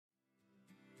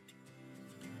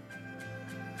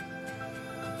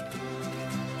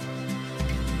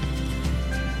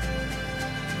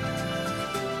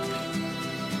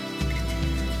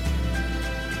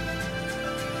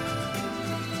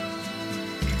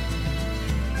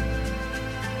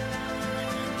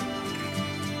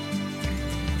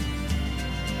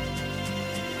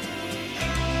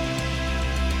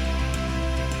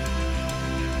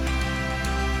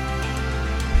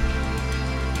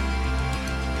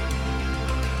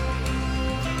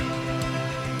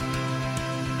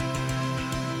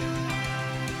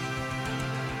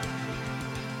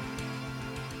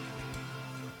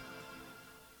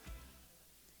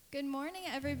Good morning,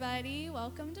 everybody.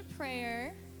 Welcome to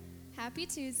prayer. Happy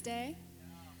Tuesday.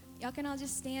 Y'all can all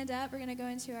just stand up. We're going to go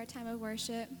into our time of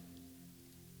worship.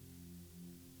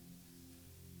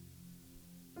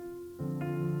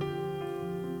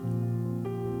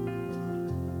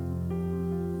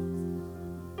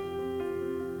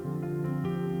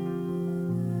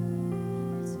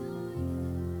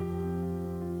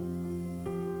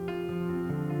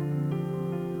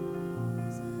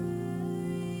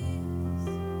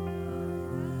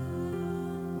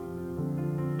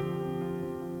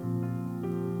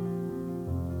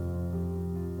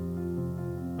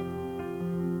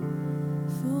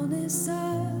 Fullness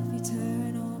of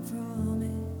eternal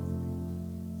promise,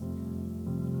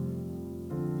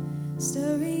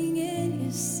 stirring in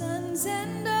your sons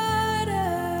and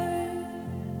daughters,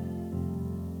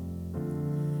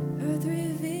 earth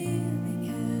revealing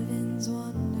heaven's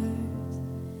wonders.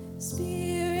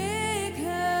 Spirit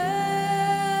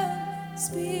come,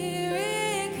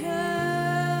 Spirit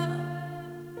come.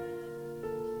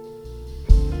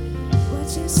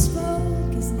 What you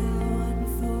spoke is now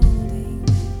unfolding.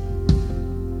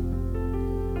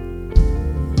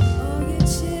 All your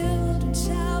children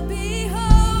shall be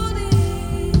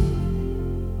holding.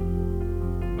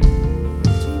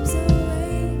 Dreams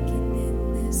awaken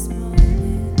in this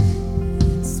moment.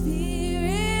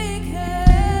 Spirit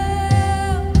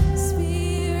come,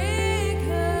 Spirit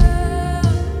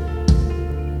come.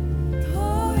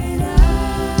 Pour it out,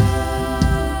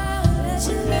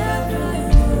 let your love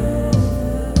run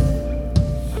over.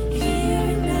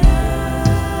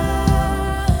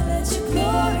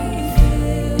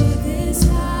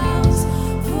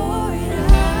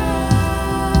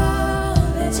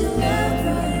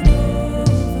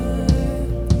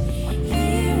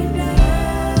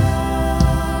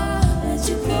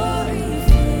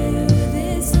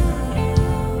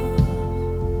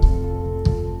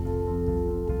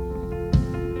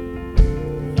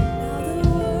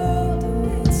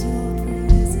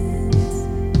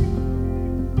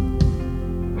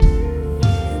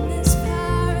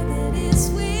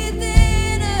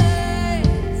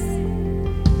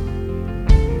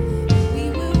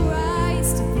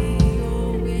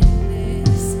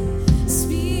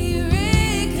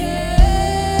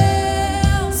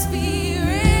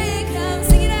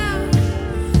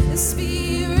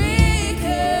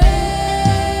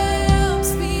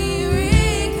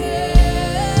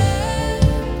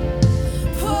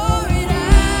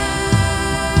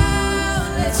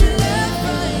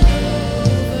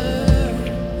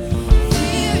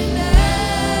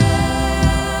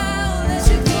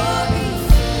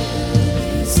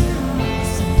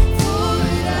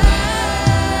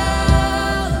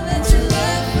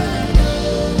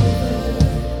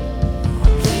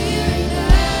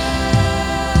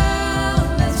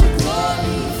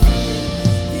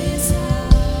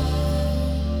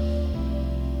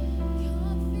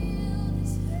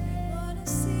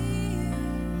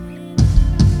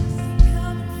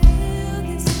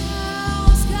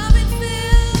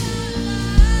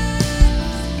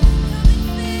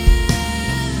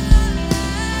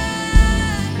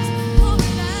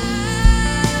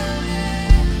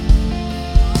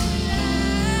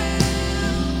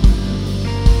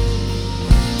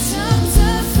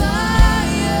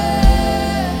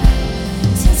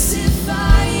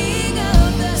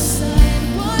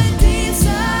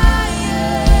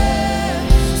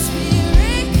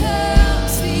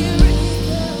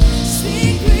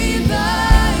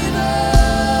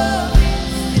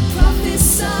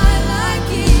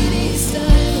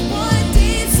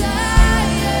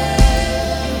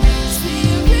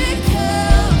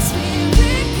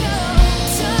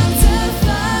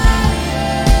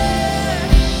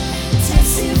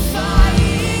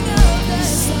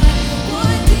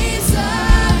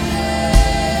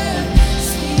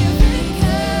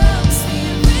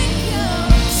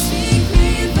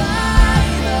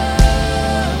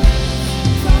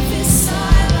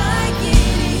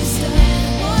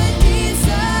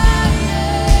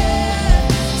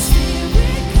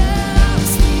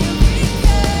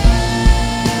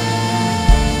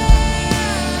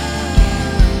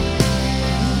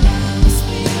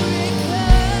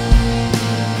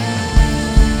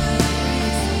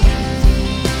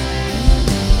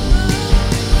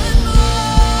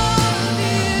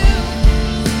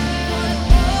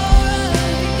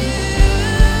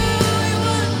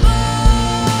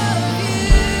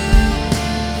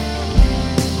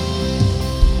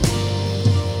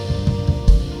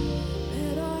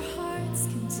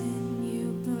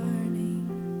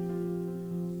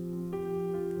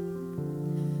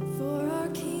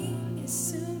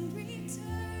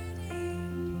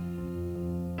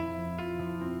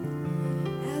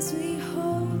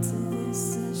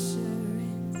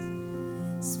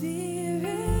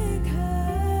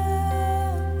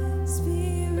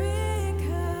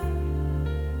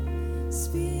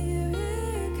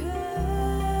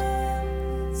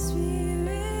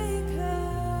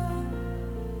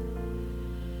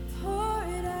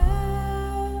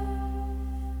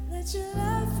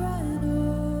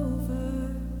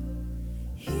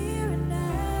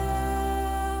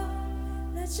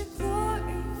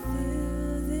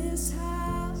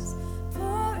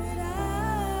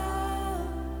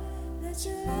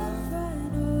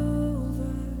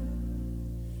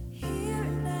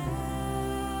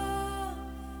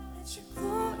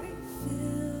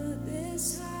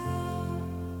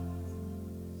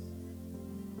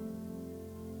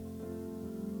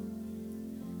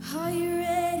 Are you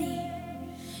ready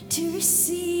to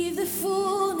receive the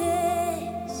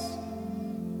fullness?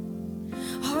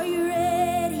 Are you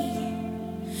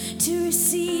ready to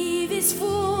receive His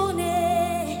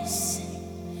fullness?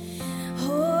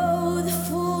 Oh, the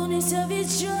fullness of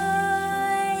His joy,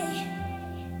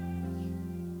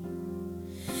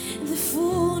 the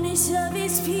fullness of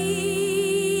His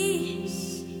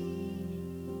peace.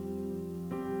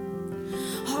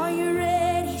 Are you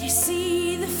ready to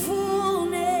see the fullness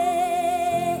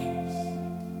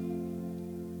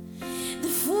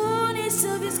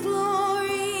of His glory?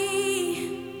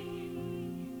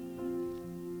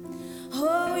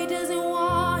 Oh, He doesn't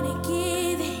want to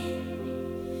give it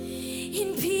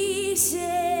in pieces,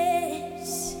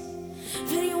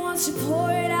 but He wants to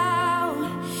pour it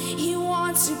out. He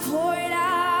wants to pour it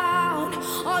out.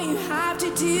 All you have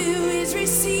to do is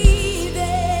receive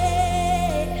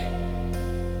it.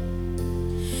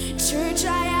 Church,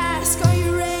 I ask, are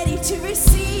you ready to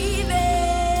receive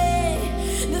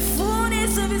it? The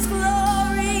fullness of His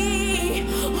glory.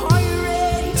 Are you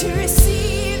ready to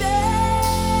receive it?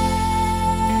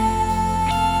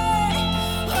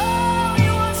 Oh, He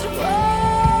wants to pour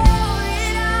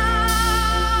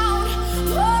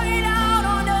it out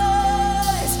on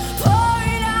us, pour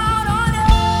it out on us.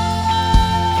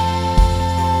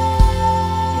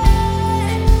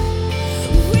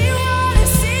 We want to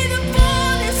see the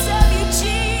fullness of You,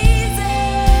 Jesus.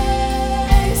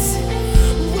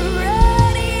 We're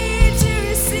ready to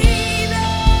receive it.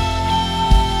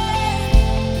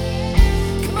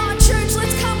 Come on, church,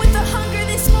 let's come with the hunger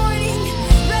this morning,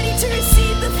 ready to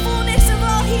receive the fullness of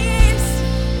all He is.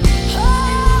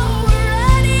 Oh, we're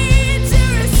ready to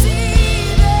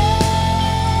receive it.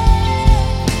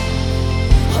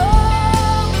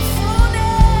 Oh, the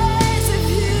fullness of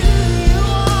who You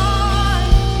are.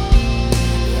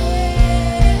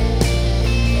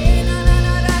 Na, na,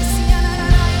 na, na, si, na, na,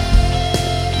 na.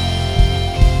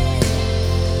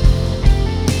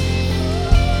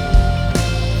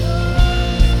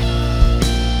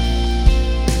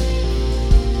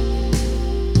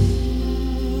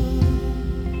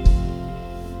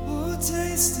 Oh,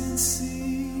 taste and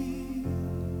see.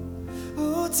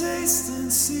 Oh, taste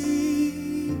and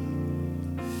see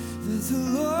that the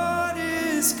Lord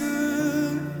is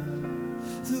good.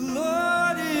 The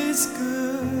Lord is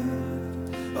good.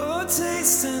 Oh,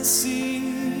 taste and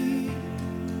see.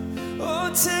 Oh,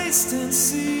 taste and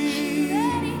see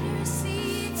Ready to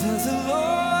receive that the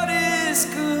Lord is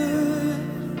good.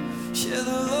 Yeah,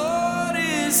 the Lord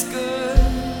is good.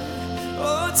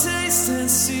 Oh, taste and Are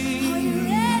see. you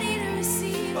ready to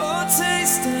receive Oh,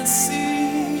 taste and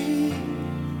see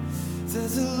that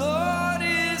the Lord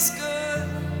is good.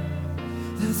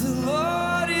 That the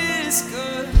Lord is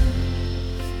good.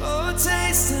 Oh,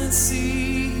 taste and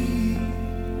see.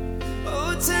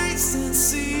 Oh, taste and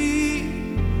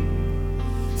see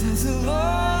that the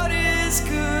Lord is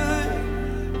good.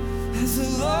 That the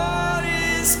Lord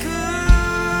is good.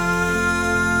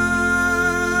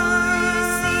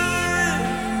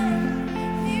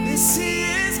 Yes, He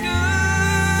is good.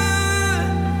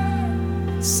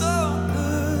 So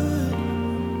good.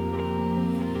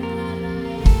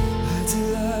 I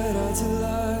delight, I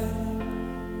delight.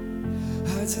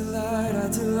 I delight, I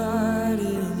delight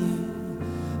in You.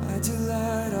 I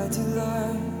delight, I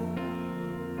delight.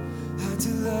 I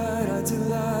delight, I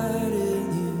delight in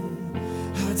You.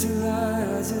 I delight,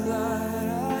 I delight,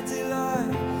 I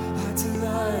delight. I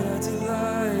delight, I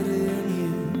delight in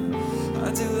You. I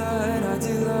delight, I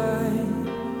delight.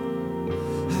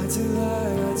 I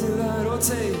delight, I delight.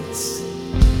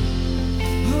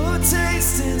 Oh,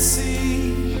 taste and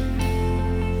see.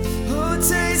 Oh,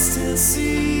 taste and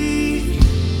see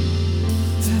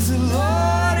that the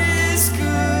Lord is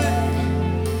good.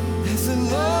 That the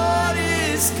Lord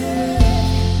is good.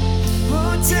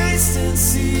 Oh, taste and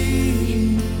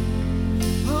see.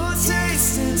 Oh,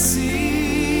 taste and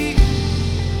see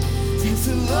that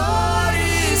the Lord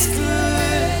is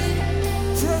good.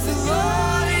 That the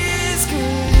Lord is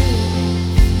good.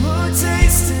 Oh,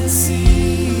 taste and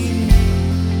see.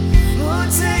 Oh,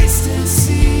 taste and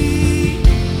see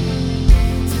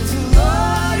that the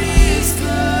Lord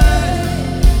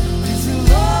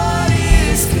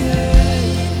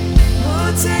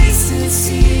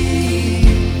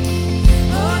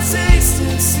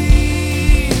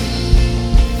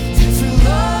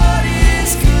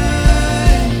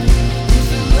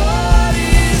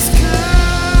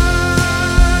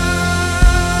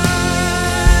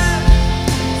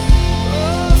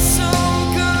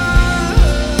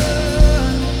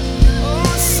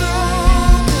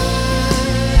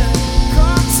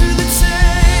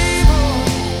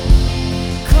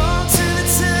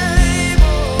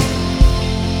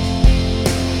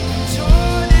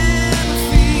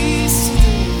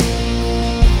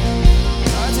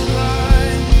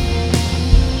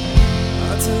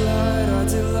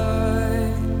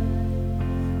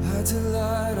I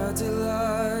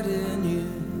delight in you.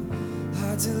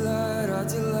 I delight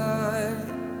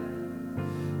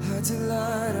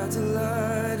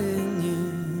in you.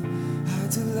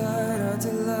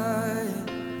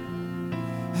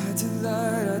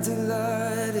 I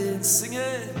delight in, sing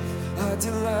it. I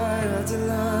delight in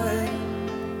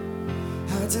you.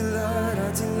 I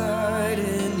delight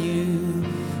in you.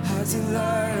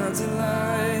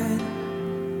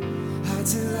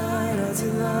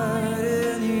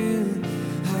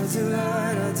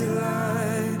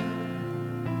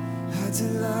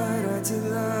 I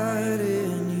delight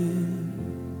in you.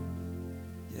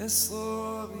 Yes,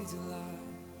 Lord, we delight.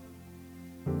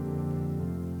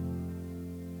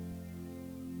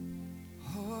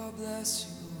 Oh, I bless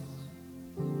you.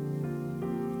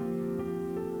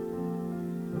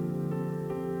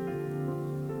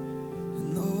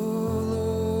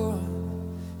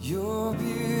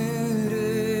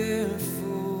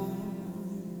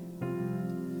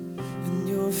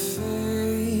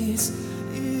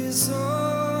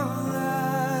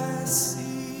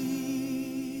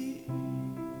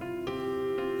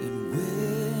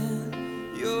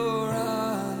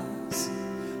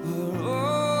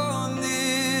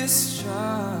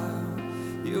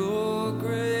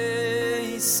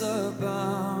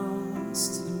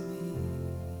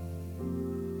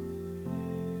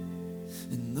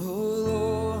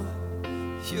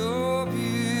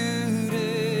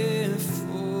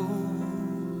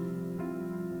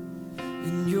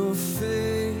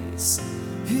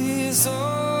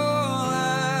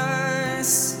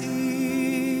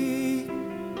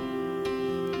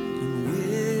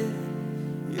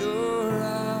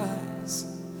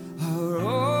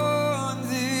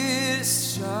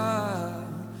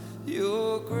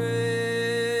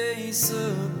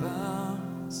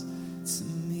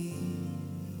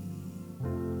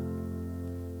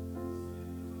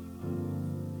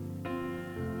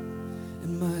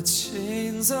 My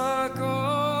chains are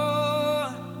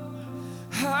gone,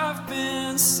 I've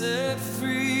been set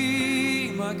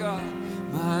free. My God,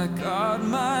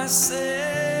 my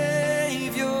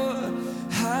Savior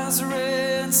has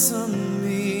ransomed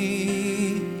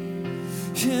me.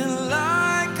 And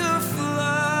like a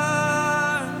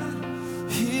flood,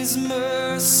 His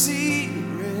mercy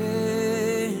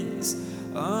reigns,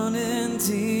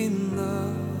 unending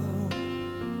love,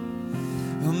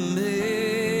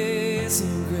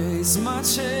 amazing grace. My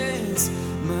chains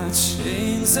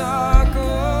are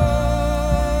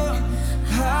gone,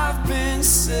 I've been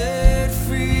set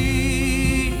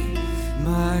free.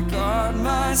 My God,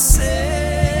 my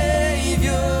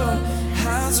Savior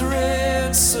has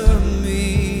ransomed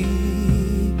me.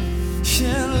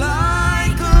 And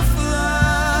like a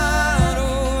flood,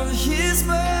 oh, His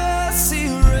mercy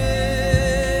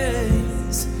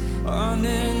reigns,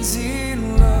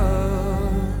 unending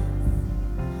love,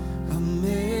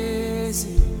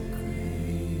 amazing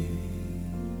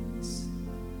grace.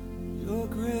 Your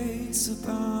grace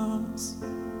abounds,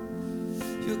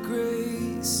 your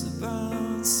grace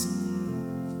abounds to me.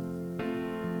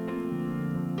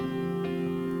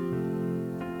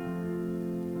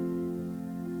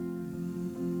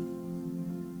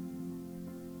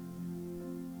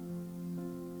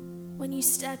 When you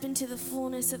step into the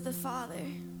fullness of the Father,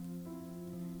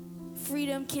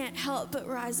 freedom can't help but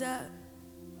rise up,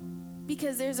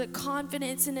 because there's a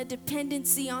confidence and a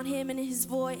dependency on Him and His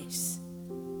voice.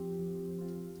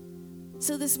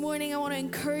 So this morning I want to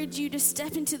encourage you to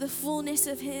step into the fullness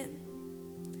of Him,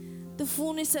 the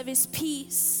fullness of His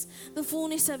peace, the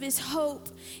fullness of His hope,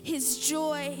 His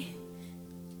joy,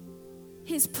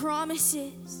 His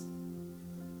promises.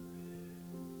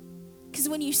 Because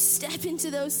when you step into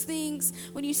those things,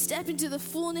 when you step into the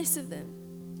fullness of them,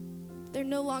 they're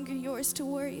no longer yours to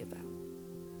worry about.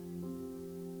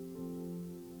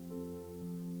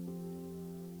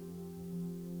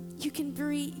 You can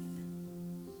breathe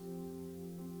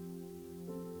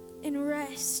and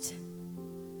rest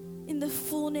in the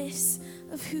fullness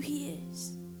of who He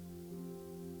is.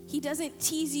 He doesn't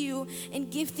tease you and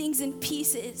give things in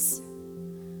pieces,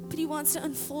 but He wants to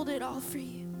unfold it all for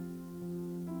you.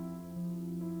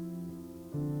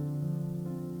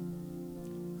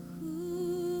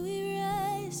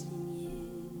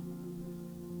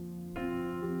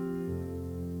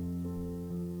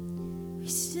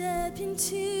 Step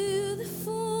into the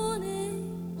fullness.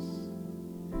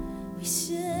 We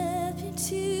step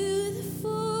into the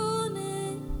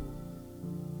fullness.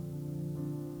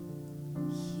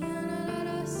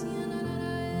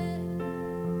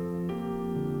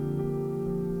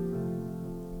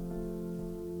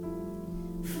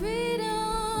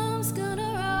 Freedom's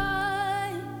gonna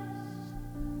rise.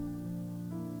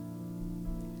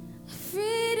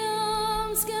 Freedom.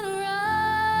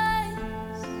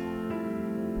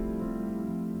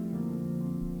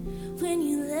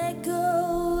 let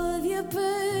go of your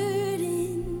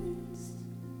burdens.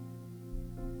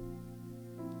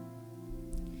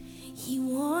 He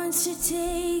wants to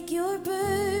take your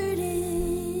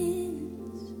burdens.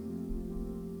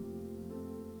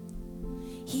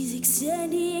 He's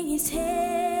extending his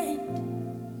hand.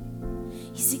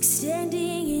 He's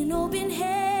extending an open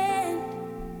hand.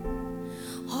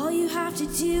 All you have to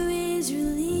do is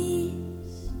release.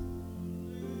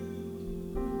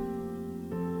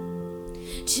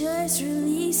 Just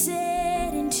release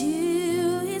it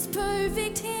into his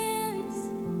perfect hands.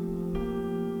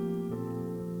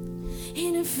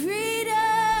 And a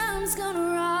freedom's gonna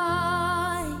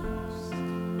rise.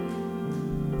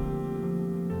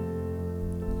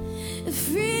 A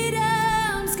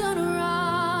freedom's gonna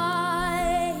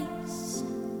rise.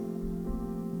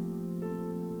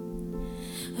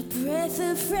 A breath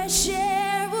of fresh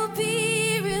air will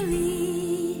be released.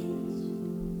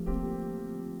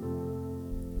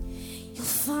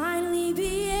 You'll finally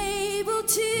be able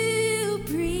to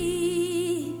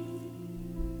breathe.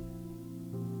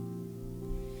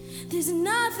 There's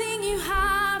nothing you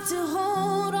have to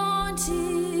hold on to.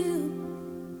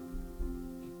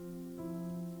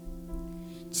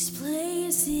 Just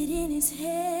place it in his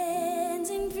hands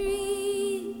and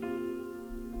breathe.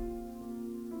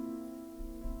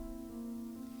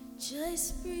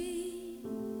 Just breathe.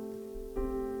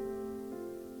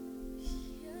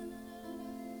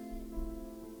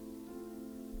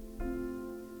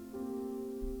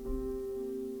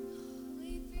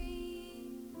 Holy breathe.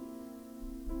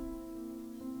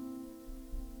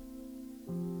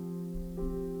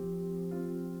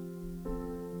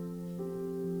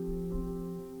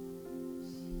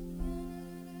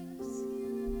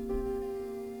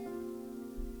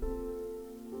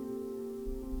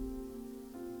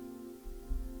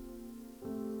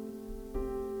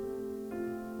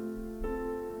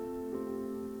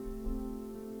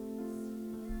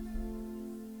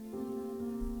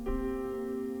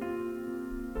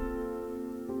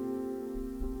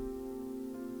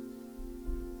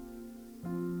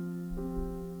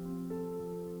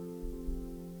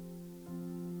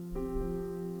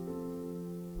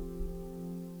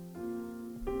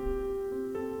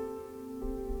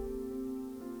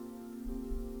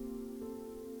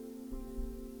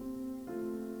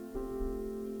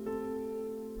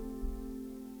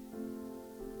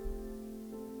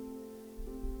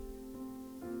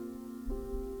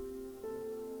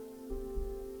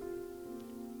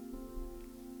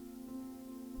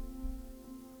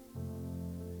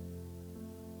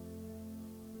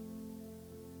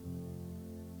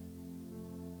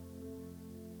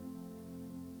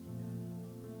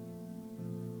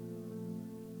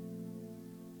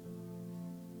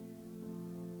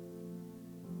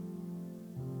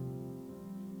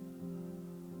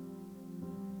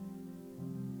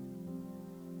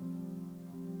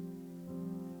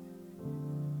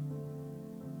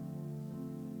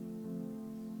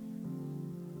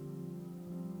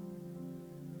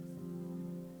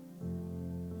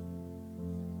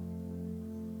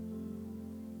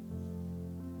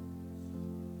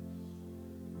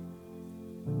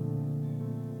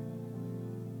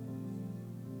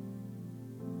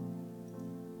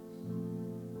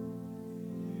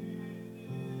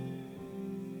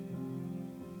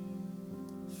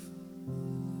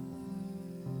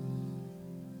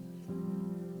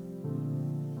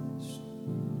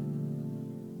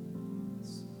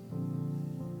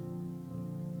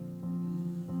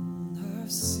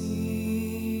 I've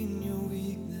seen your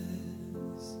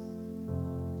weakness,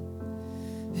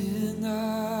 and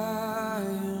I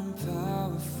am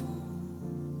powerful.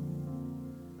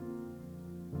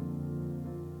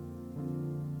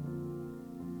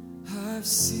 I've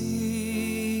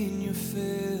seen your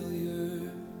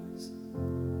failures,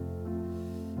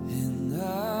 and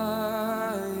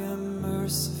I am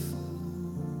merciful.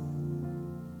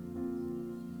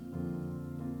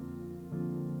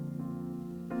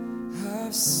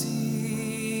 I've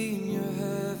seen your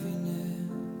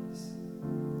heaviness,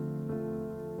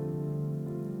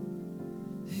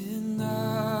 and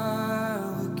I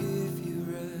will give you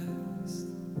rest.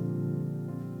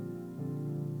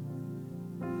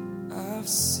 I've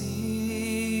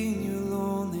seen your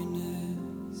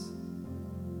loneliness,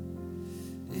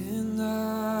 and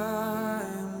I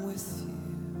am with you.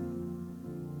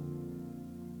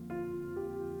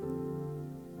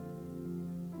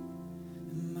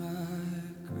 And my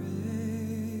grace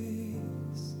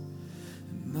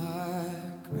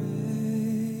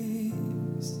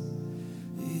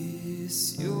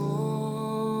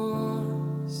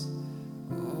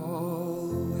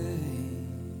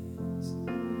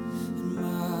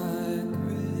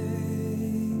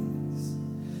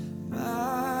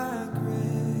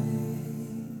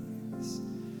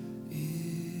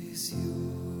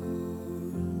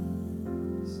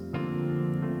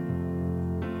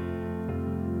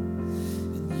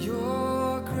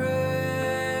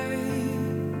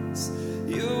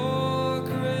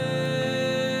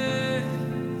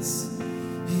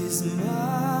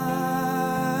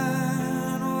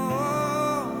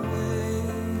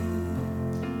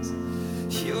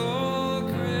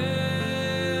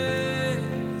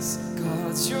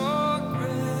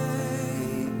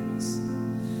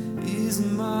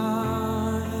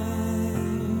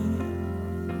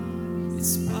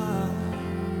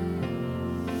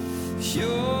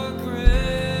Your grace,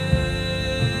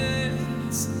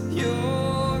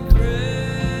 your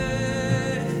grace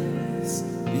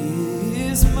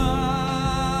is mine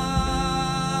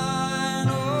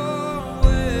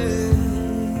always.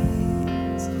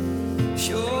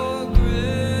 Your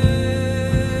grace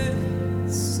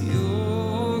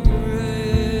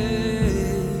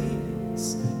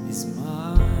is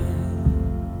mine.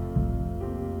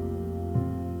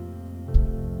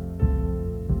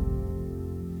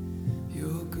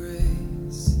 Your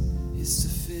grace is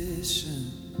sufficient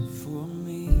for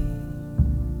me.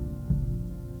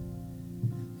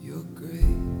 Your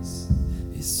grace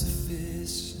is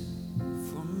sufficient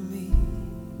for me.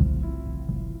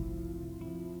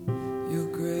 Your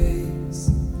grace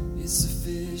is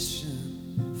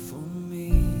sufficient for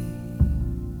me.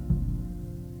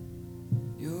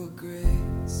 Your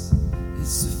grace is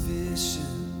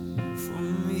sufficient for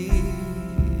me.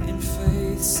 In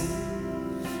faith, sing.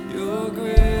 Your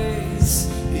grace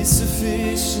is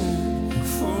sufficient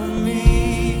for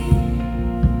me.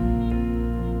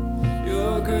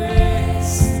 Your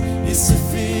grace is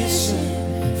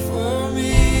sufficient for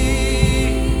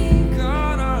me.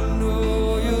 God, I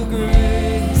know your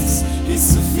grace is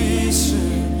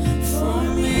sufficient for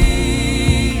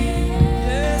me.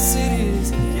 Yes, it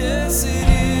is. Yes, it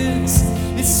is.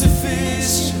 It's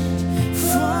sufficient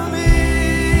for me.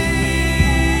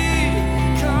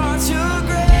 God, your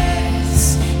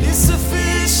grace is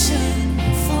sufficient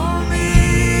for me.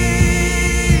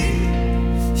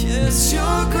 Yes,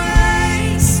 your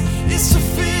grace is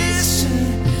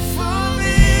sufficient for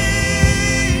me.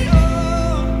 Oh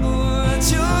Lord,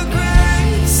 your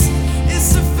grace is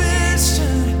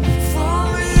sufficient for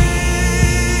me.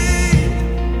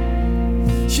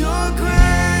 Your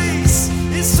grace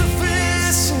is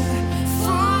sufficient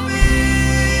for me.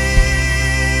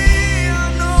 I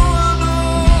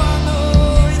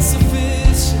know it's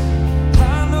sufficient. I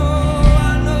know.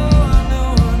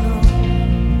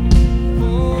 Oh,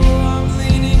 I'm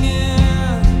leaning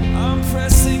in, I'm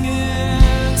pressing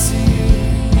into you.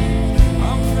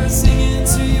 I'm pressing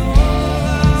into your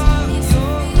love,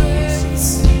 your grace.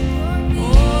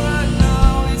 Oh, right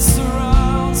now it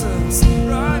surrounds us,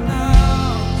 right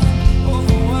now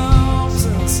overwhelms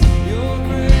us. Your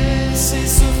grace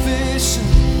is sufficient,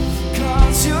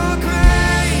 'cause your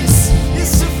grace is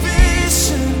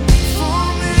sufficient for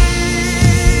me.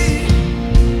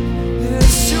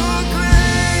 Yes, your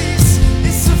grace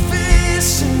is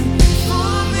sufficient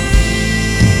for me.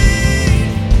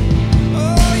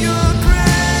 Oh, your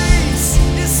grace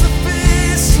is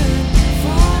sufficient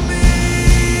for me.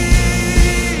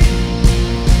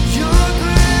 Your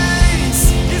grace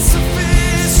is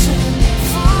sufficient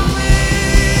for me.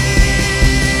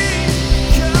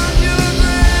 God, your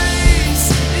grace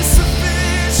is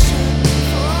sufficient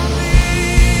for me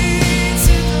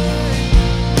today.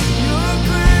 Your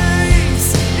grace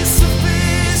is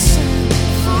sufficient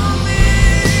for me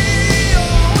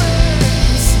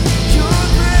always. Your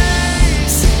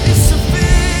grace is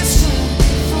sufficient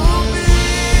for me.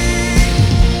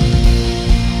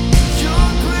 Your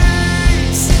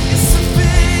grace is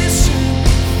sufficient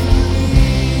for me.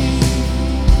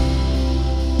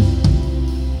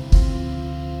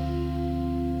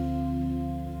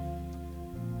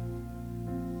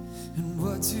 And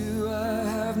what do I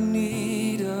have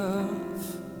need of?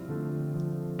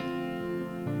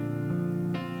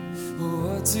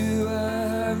 What do I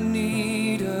have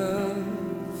need of?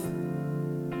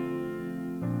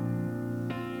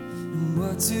 And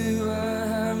what do I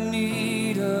have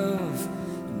need of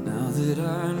now that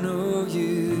I know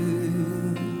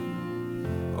you?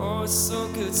 Oh, it's so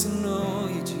good to know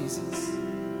you, Jesus.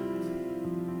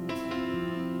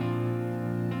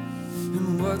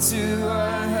 And what do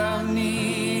I have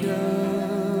need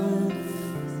of?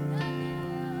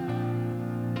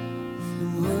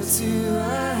 And what do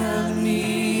I have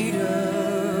need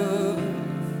of?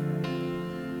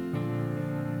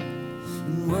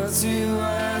 And what do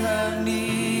I have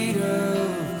need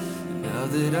of now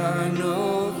that I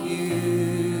know you?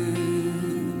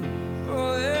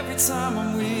 Oh, every time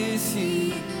I'm with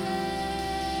you,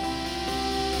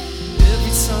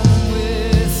 every time I'm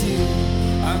with you,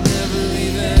 I never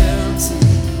leave empty.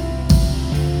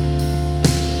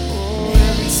 Oh,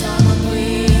 every time I'm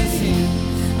with you,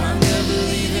 I never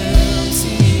leave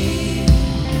empty.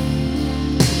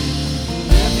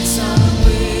 Every time I'm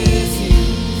with you,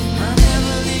 I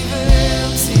never leave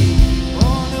empty.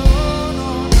 Oh no.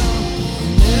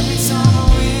 Every time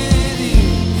I'm with you,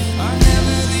 I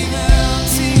never leave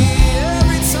empty.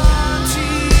 Every time,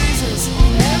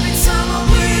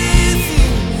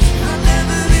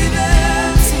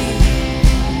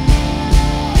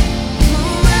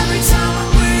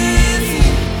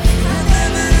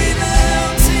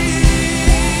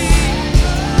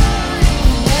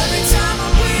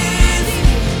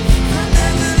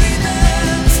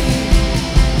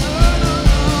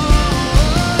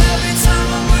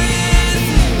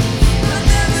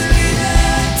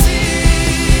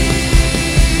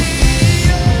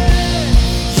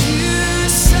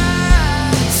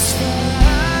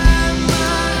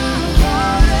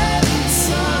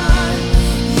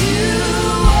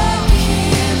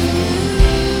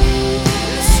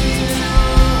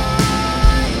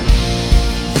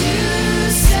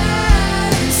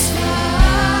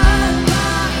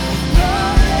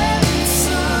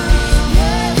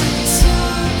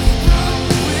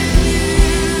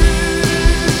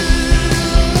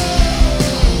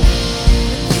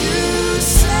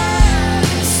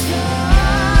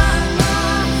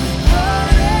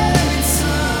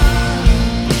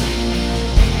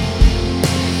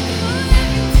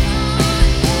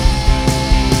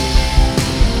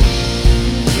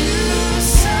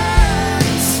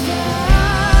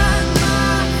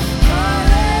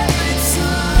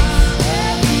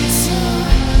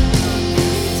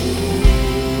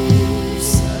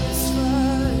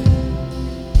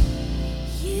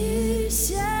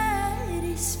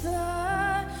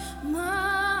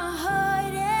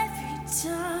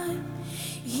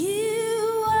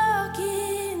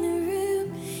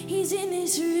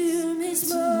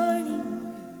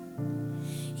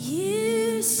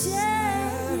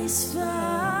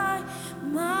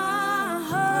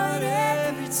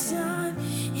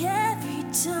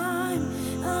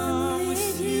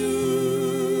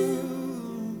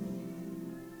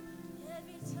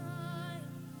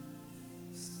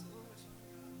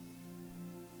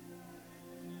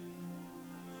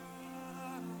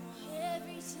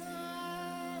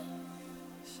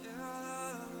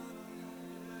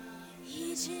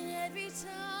 each and every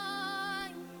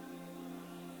time.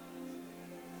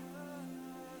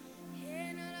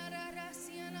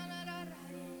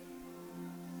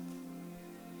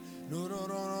 No.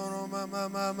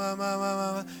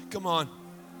 Come on.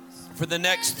 For the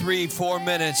next 3-4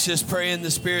 minutes, just pray in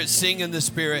the Spirit, sing in the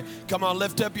Spirit. Come on,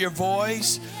 lift up your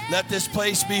voice. Let this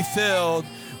place be filled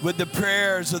with the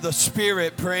prayers of the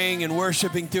Spirit praying and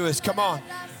worshiping through us. Come on,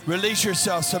 release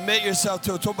yourself, submit yourself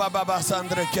to Tobaba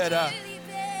Sandra Kera.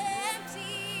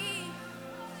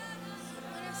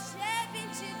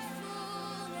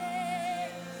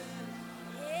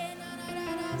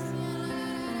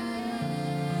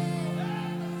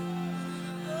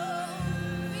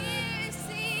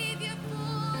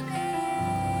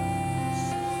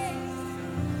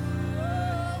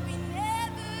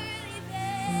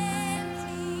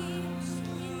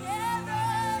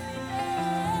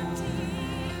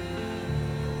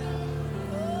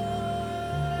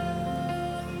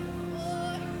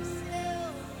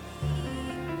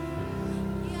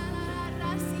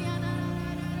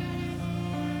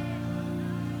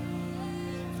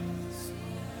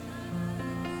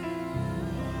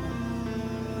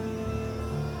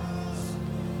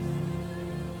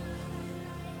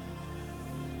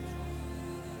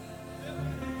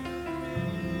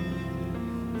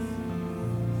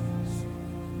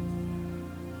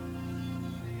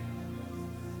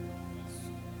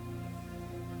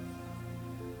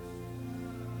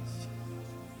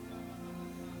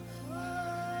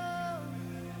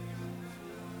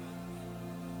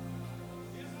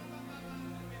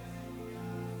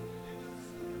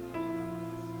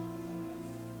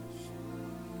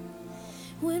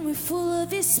 When we're full of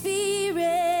His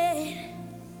Spirit,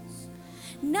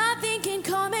 nothing can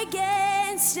come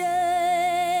against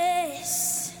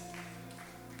us.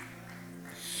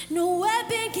 No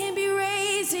weapon can be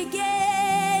raised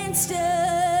against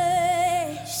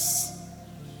us.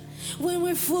 When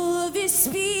we're full of His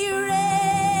Spirit,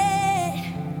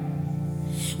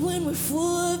 when we're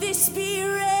full of His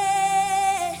Spirit,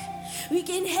 we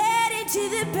can head into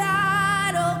the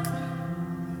battle.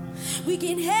 We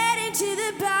can head into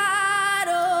the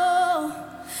battle,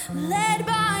 led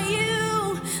by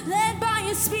you, led by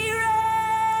your Spirit.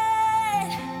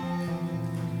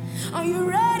 Are you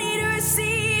ready to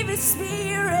receive His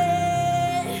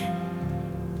Spirit?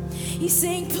 He's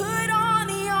saying, put on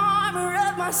the armor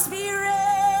of my Spirit.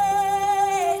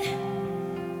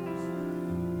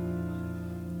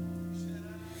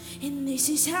 And this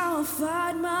is how I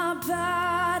fight my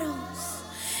battles.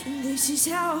 And this is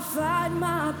how I fight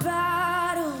my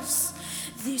battles.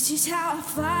 This is how I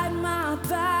fight my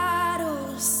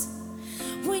battles.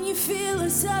 When you fill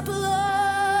us up,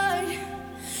 Lord.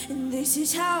 And this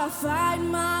is how I fight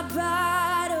my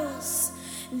battles.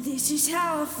 This is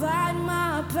how I fight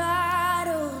my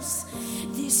battles.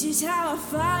 This is how I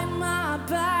fight my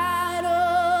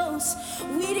battles.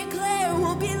 We declare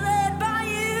we'll be led by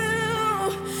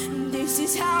you. This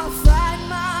is how I fight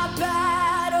my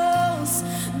battles.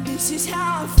 This is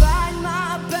how I fight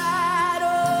my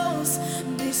battles.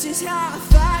 This is how I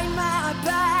fight my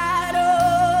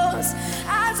battles.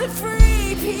 As a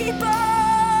free people,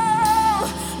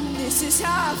 this is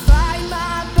how I fight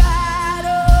my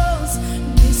battles.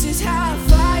 This is how I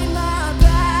fight my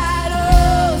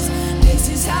battles. This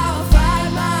is how I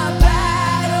fight my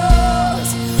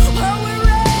battles. Oh, we're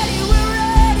ready, we're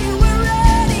ready, we're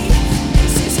ready.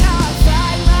 This is how I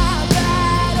fight my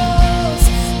battles.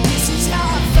 This is how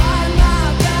I fight my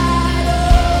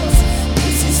battles.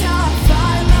 This is how I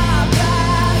fight my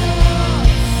battles.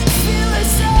 Fill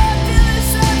us up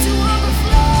to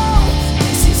overflow.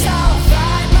 This is how I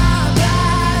fight my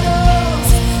battles.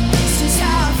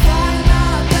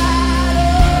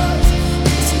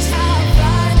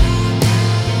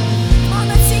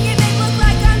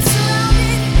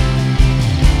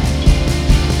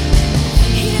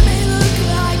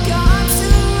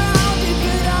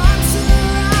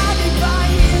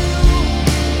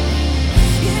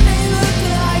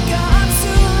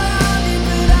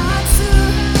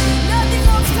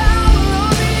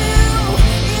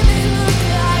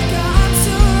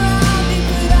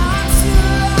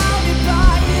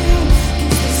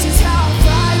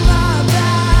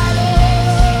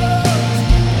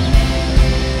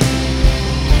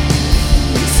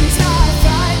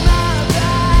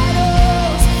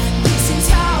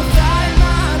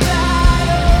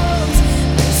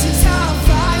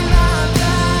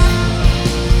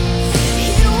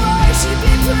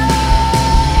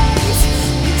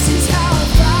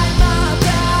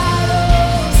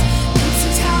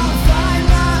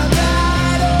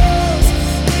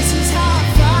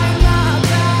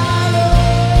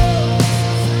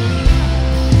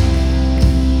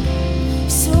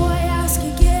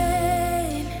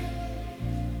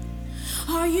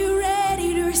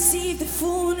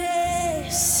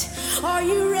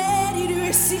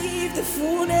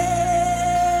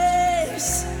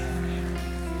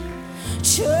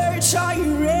 Church, are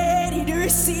you ready to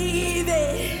receive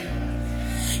it?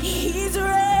 He's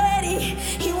ready.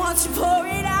 He wants to pour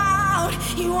it out.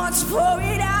 He wants to pour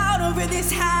it out over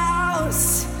this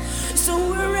house. So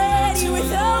we're ready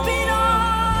with open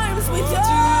arms, with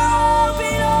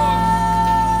open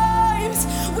arms.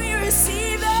 We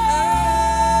receive it.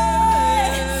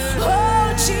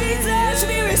 Oh, Jesus,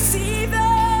 we receive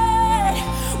it.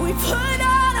 We put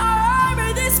on our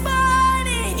armor this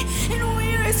morning and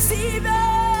we receive it.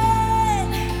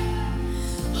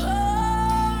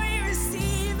 Oh, we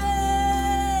receive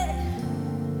it.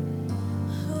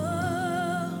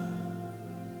 Oh,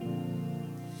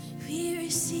 we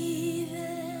receive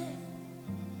it.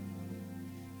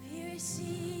 We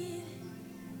receive it.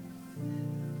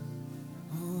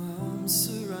 Oh, I'm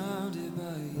surrounded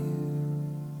by you.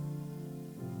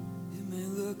 It may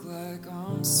look like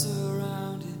I'm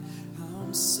surrounded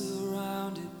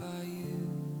by you.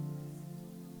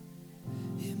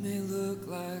 It may look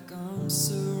like I'm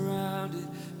surrounded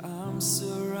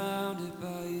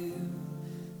by you.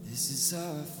 This is how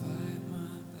I fight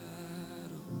my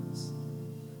battles.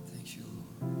 Thank you,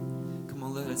 Lord. Come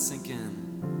on, let it sink in.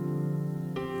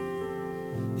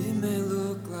 It may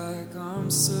look like I'm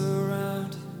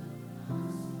surrounded.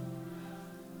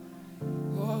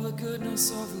 All the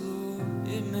goodness of the Lord,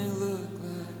 it may look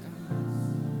like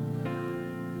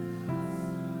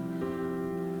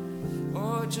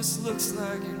oh, it just looks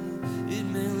like it. It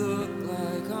may look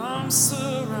like I'm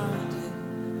surrounded.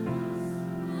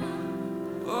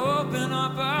 Open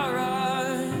up our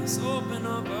eyes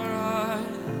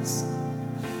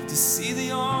to see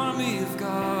the army of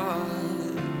God,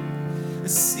 to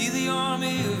see the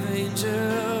army of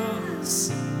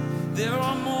angels. There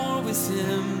are more with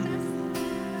Him.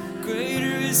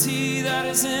 Greater is He that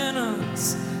is in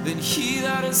us than he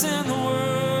that is in the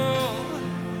world.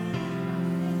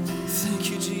 Thank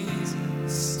you,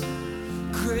 Jesus.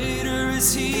 Greater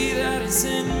is He that is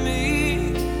in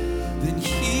me than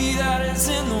he that is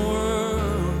in the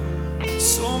world.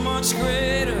 So much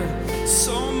greater,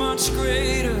 so much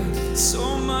greater,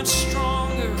 so much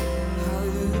stronger.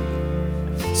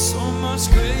 Hallelujah. So much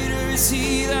greater is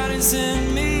He that is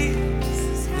in me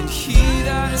than he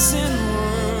that is in the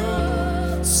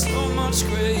world. So much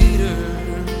greater.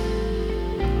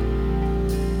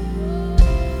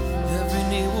 Every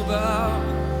knee will bow,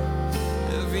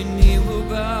 every knee will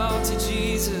bow to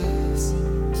Jesus.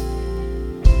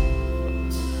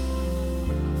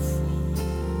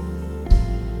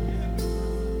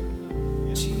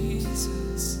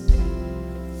 Jesus,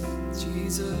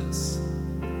 Jesus,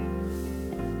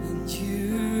 and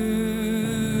you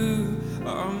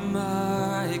are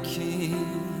my King.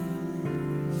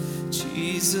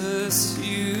 Jesus,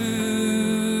 you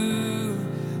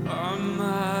are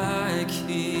my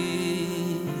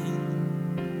King.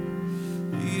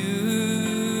 You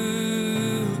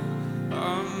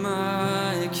are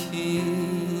my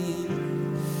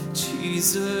King.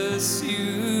 Jesus,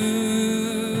 you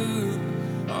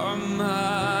are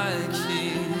my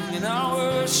King. And I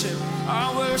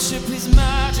worship His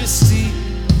majesty.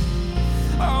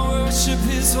 I worship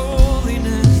His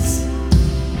holiness.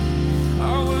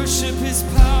 I worship His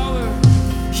power.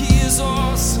 He is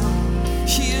awesome.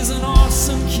 He is an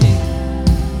awesome King.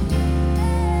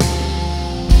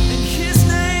 And His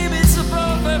name is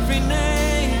above every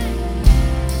name.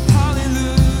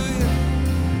 Hallelujah.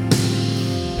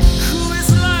 Who is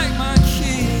like my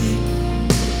King?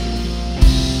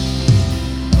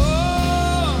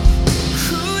 Oh,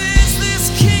 who is this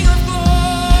King of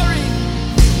glory?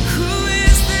 Who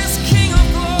is this King of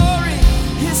glory?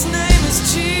 His name is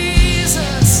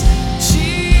Jesus.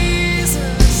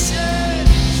 Jesus, yes.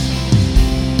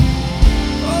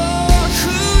 Oh,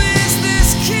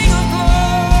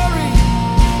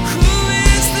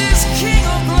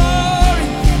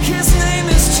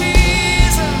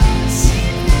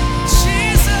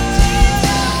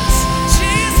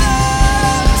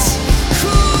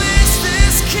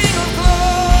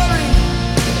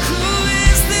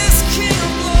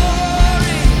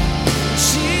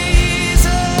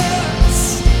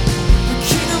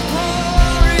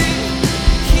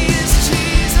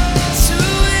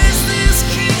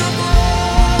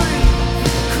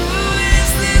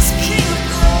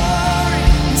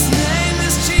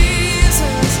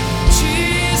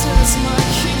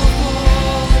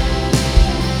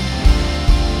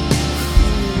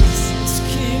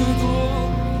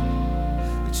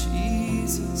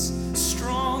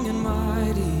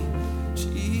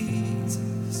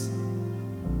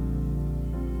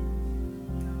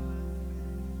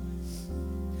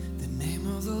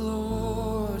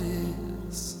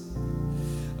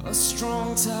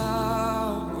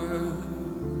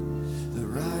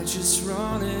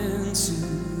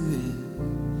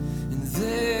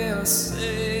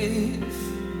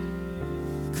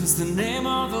 'cause the name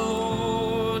of the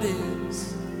Lord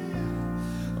is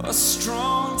a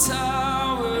strong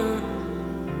tower.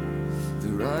 The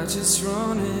righteous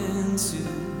run into it,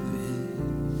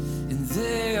 and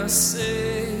they are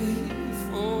safe.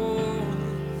 Oh,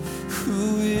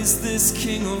 who is this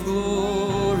King of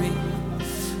glory?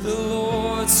 The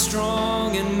Lord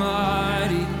strong and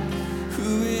mighty.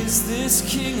 Who is this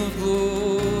King of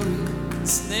glory?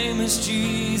 His name is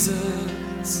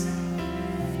Jesus.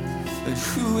 And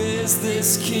who is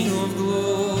this King of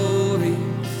glory?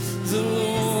 The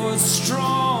Lord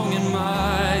strong and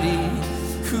mighty.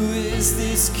 Who is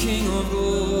this King of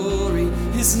glory?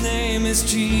 His name is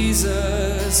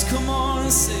Jesus. Come on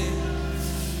and say,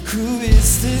 who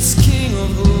is this King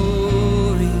of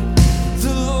glory?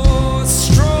 The Lord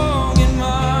strong and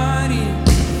mighty.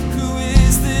 Who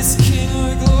is this King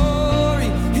of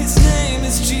glory? His name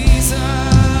is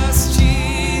Jesus,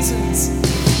 Jesus.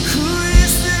 Who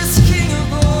is this King of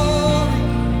glory?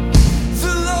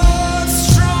 The Lord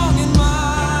strong and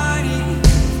mighty.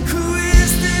 Who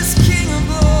is this King of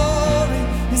glory?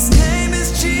 His name is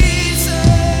Jesus.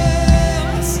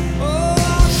 Oh,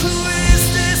 who is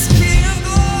this King of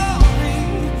glory?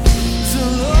 The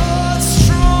Lord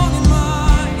strong and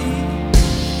mighty.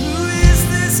 Who is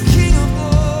this King of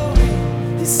glory?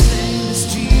 His name is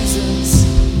Jesus,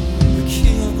 the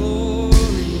King of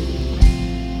glory,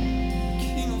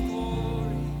 King of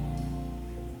glory.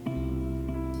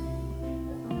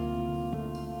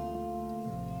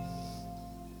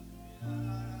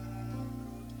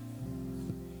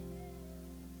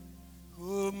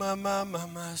 Oh,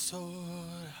 mama,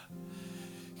 sora,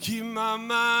 ki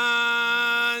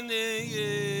mama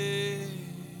ne.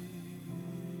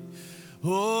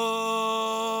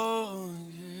 Oh,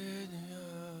 yeah.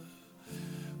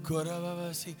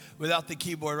 Without the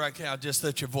keyboard right now, just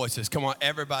lift your voices. Come on,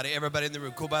 everybody in the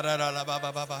room.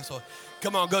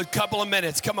 Come on, go a couple of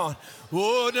minutes. Come on.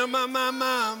 Oh,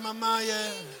 mama,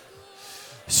 yeah.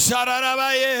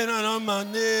 Shararabaye, no,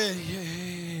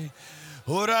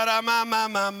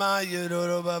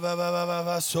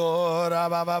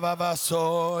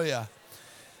 yeah.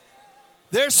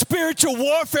 There's spiritual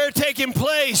warfare taking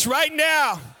place right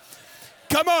now.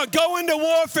 Come on, go into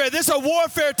warfare. This is a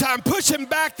warfare time. Pushing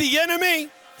back the enemy.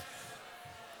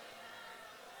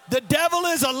 The devil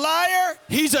is a liar.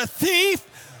 He's a thief.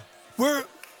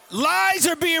 Lies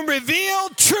are being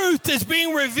revealed. Truth is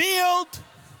being revealed.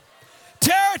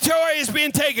 Territory is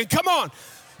being taken. Come on.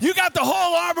 You got the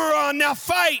whole armor on. Now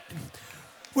fight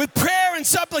with prayer and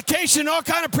supplication, all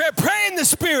kind of prayer. Pray in the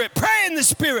Spirit. Pray in the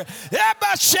Spirit.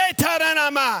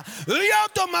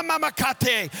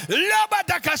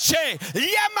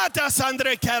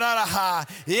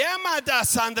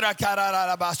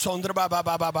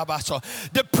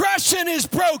 Depression is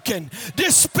broken.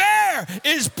 Despair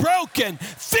is broken.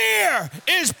 Fear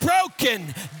is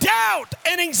broken. Doubt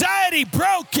and anxiety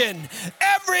broken.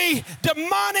 Every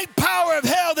demonic power of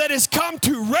hell that has come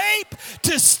to rape,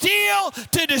 to steal,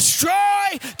 to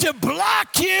destroy, to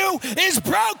block you is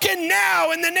broken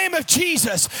now in the name of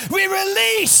Jesus. We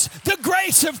release the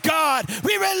grace of God.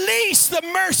 We release the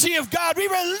mercy of God. We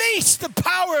release the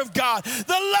power of God,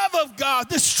 the love of God,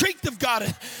 the strength of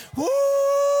God. Woo!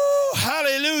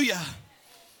 Hallelujah.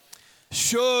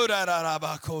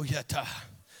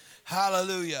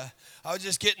 Hallelujah. I was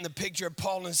just getting the picture of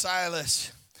Paul and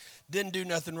Silas. Didn't do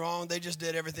nothing wrong. They just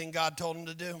did everything God told them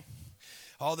to do.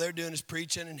 All they're doing is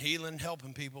preaching and healing and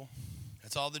helping people.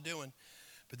 That's all they're doing.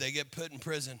 But they get put in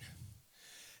prison.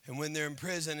 And when they're in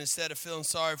prison, instead of feeling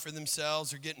sorry for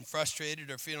themselves or getting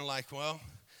frustrated or feeling like, well,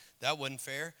 that wasn't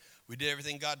fair. We did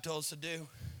everything God told us to do.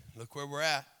 Look where we're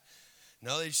at.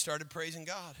 No, they just started praising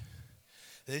God.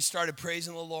 They started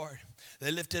praising the Lord.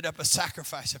 They lifted up a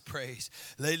sacrifice of praise.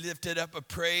 They lifted up a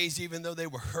praise even though they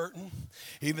were hurting,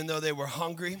 even though they were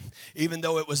hungry, even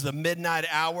though it was the midnight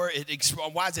hour.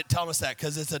 Why is it telling us that?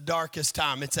 Because it's the darkest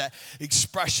time. It's that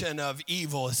expression of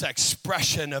evil. It's that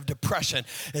expression of depression.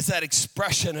 It's that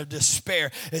expression of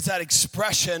despair. It's that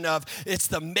expression of it's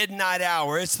the midnight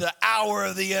hour. It's the hour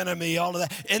of the enemy, all of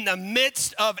that. In the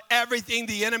midst of everything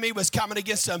the enemy was coming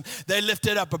against them, they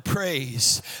lifted up a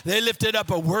praise. They lifted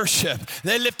up a worship.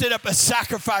 They lifted up a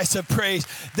sacrifice of praise.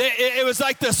 It was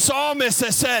like the psalmist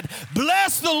that said,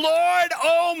 bless the Lord,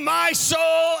 oh my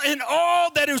soul, and all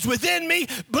that is within me.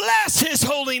 Bless his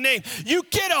holy name. You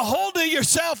get a hold of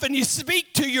yourself and you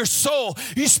speak to your soul.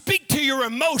 You speak to your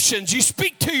emotions. You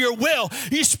speak to your will.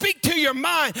 You speak to your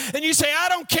mind. And you say, I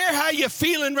don't care how you're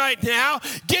feeling right now.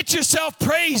 Get yourself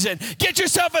praising. Get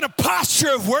yourself in a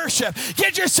posture of worship.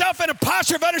 Get yourself in a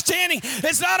posture of understanding.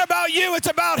 It's not about you. It's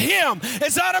about him.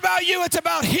 It's not about you. It's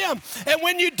about him. And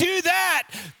when you do that,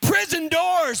 prison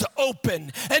doors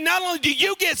open. And not only do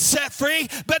you get set free,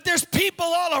 but there's people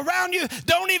all around you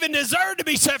don't even deserve to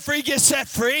be set free, get set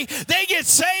free. They get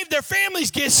saved, their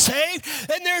families get saved,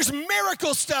 and there's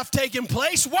miracle stuff taking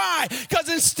place. Why? Because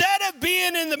instead of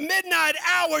being in the midnight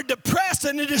hour depressed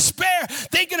and in despair,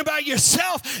 thinking about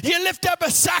yourself, you lift up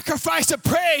a sacrifice of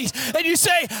praise and you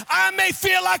say, I may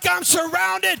feel like I'm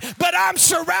surrounded, but I'm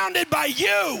surrounded by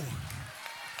you.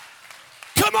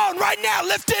 Come on, right now,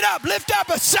 lift up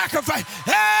a sacrifice.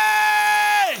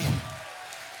 Hey!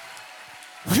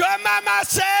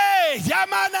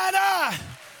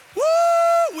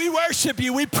 Woo! We worship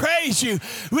you, we praise you,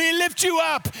 we lift you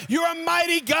up. You're a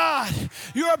mighty God,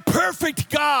 you're a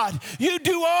perfect God. You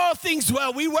do all things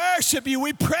well. We worship you,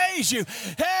 we praise you.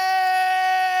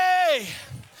 Hey!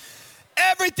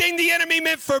 Everything the enemy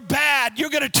meant for bad, you're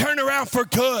going to turn around for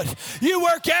good. You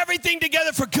work everything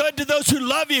together for good to those who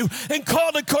love you and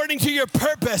called according to your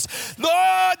purpose.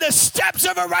 Lord, the steps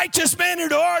of a righteous man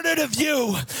are ordered of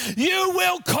you. You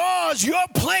will cause your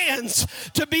plans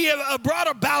to be brought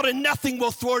about and nothing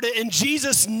will thwart it. In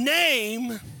Jesus'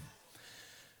 name.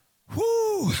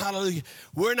 Whoo, hallelujah.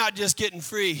 We're not just getting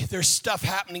free. There's stuff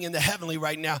happening in the heavenly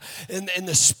right now. In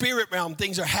the spirit realm,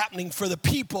 things are happening for the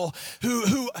people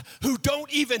who don't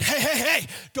even,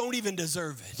 don't even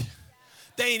deserve it.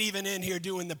 They ain't even in here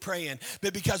doing the praying.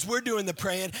 But because we're doing the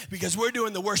praying, because we're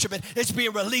doing the worshiping, it's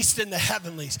being released in the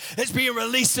heavenlies. It's being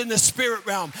released in the spirit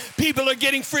realm. People are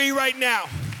getting free right now.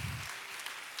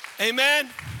 Amen.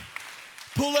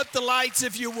 Pull up the lights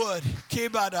if you would.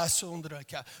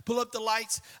 Pull up the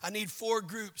lights. I need 4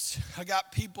 groups. I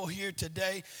got people here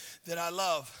today that I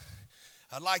love.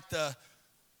 I'd like the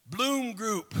Bloom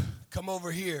group. Come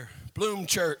over here. Bloom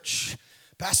Church.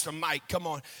 Pastor Mike, come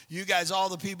on. You guys, all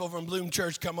the people from Bloom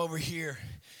Church, come over here.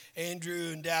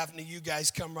 Andrew and Daphne, you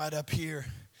guys come right up here.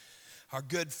 Our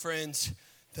good friends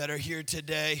that are here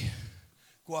today.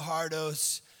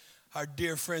 Guajardos. Our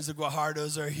dear friends of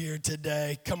Guajardos are here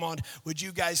today. Come on, would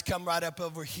you guys come right up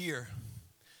over here?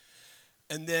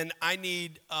 And then I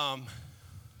need,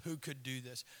 who could do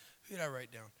this? Who did I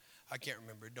write down? I can't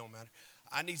remember, it don't matter.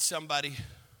 I need somebody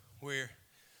where,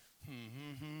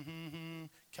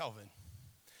 Kelvin.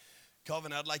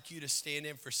 Kelvin, I'd like you to stand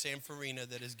in for Sam Farina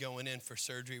that is going in for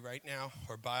surgery right now,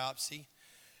 or biopsy.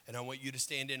 And I want you to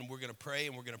stand in, and we're going to pray,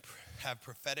 and we're going to have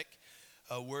prophetic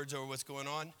words over what's going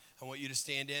on. I want you to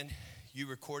stand in. You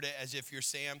record it as if you're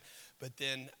Sam, but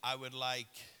then I would like,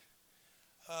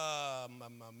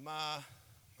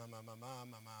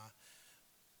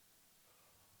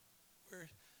 Where?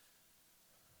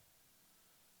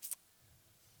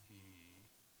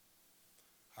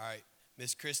 All right,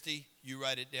 Miss Christy, you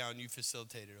write it down. You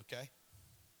facilitate it, okay?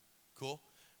 Cool.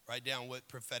 Write down what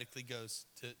prophetically goes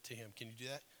to him. Can you do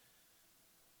that?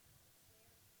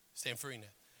 Sam Farina.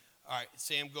 All right,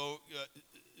 Sam, go.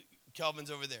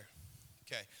 Kelvin's over there.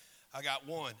 Okay, I got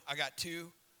 1, I got 2,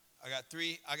 I got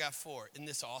 3, I got 4. Isn't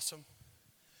this awesome?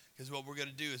 Because what we're going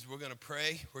to do is we're going to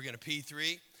pray. We're going to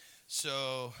P3.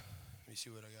 So let me see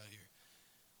what I got here.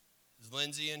 Is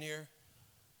Lindsay in here?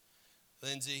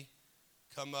 Lindsay,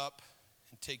 come up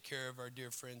and take care of our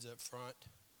dear friends up front.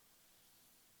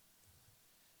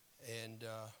 And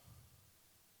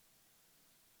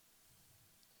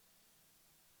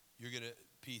you're going to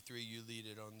P3, you lead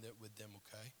it on with them,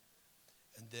 okay?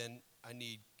 And then I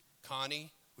need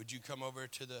Connie. Would you come over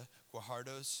to the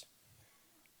Guajardos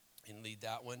and lead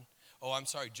that one? Oh, I'm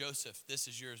sorry, Joseph. This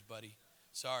is yours, buddy.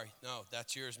 Sorry. No,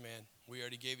 that's yours, man. We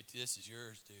already gave it to you. This is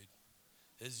yours, dude.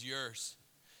 This is yours.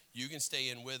 You can stay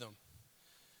in with them.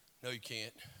 No, you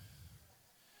can't.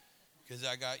 Because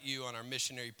I got you on our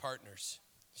missionary partners.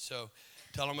 So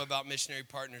tell them about missionary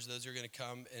partners. Those are going to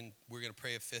come, and we're going to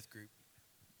pray a 5th group.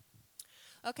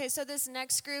 Okay, so this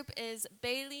next group is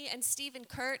Bailey and Stephen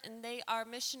Kurt, and they are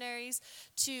missionaries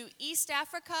to East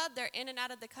Africa. They're in and out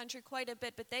of the country quite a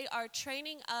bit, but they are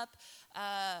training up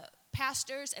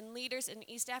pastors and leaders in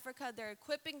East Africa. They're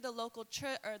equipping the local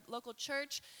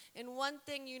church. And one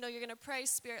thing, you're going to pray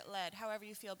Spirit-led, however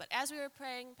you feel. But as we were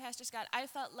praying, Pastor Scott, I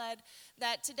felt led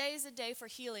that today is a day for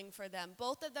healing for them.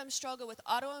 Both of them struggle with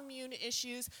autoimmune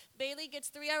issues. Bailey gets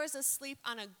 3 hours of sleep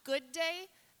on a good day,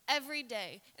 every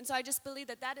day. And so I just believe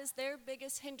that is their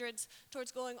biggest hindrance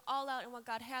towards going all out in what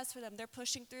God has for them. They're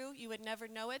pushing through. You would never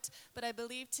know it. But I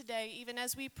believe today, even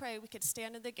as we pray, we could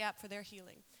stand in the gap for their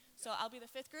healing. So I'll be the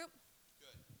 5th group.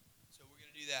 Good. So we're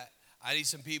going to do that. I need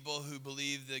some people who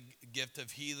believe the gift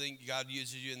of healing. God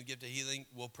uses you in the gift of healing.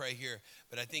 We'll pray here.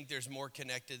 But I think there's more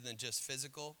connected than just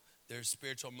physical. There's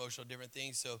spiritual, emotional, different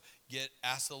things. So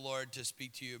ask the Lord to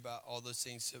speak to you about all those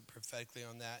things, so prophetically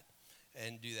on that,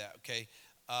 and do that, okay?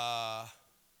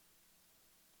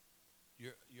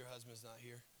 Your husband's not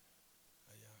here?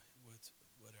 Yeah,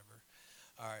 whatever.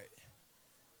 All right.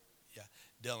 Yeah,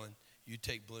 Dylan, you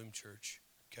take Bloom Church,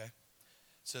 okay?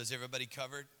 So is everybody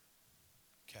covered?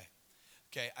 Okay.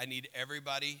 Okay, I need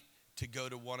everybody to go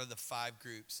to one of the 5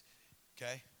 groups,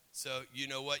 okay? So you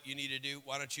know what you need to do?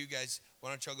 Why don't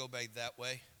y'all go back that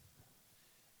way?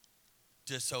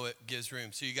 Just so it gives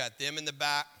room. So you got them in the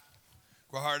back.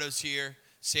 Guajardo's here.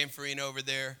 San Farino over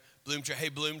there. Bloom Church. Hey,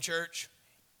 Bloom Church.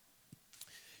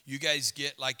 You guys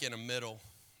get like in a middle,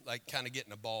 like kind of get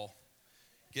in a ball.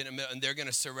 Get in the middle, and they're going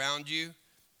to surround you,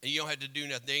 and you don't have to do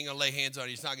nothing. They ain't going to lay hands on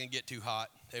you. It's not going to get too hot.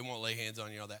 They won't lay hands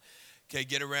on you, all that. Okay,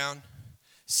 get around.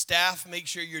 Staff, make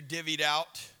sure you're divvied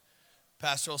out.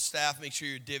 Pastoral staff, make sure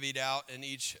you're divvied out in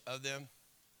each of them.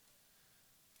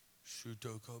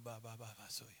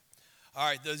 All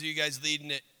right, those of you guys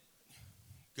leading it,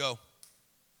 go.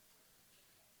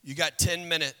 You got 10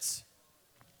 minutes.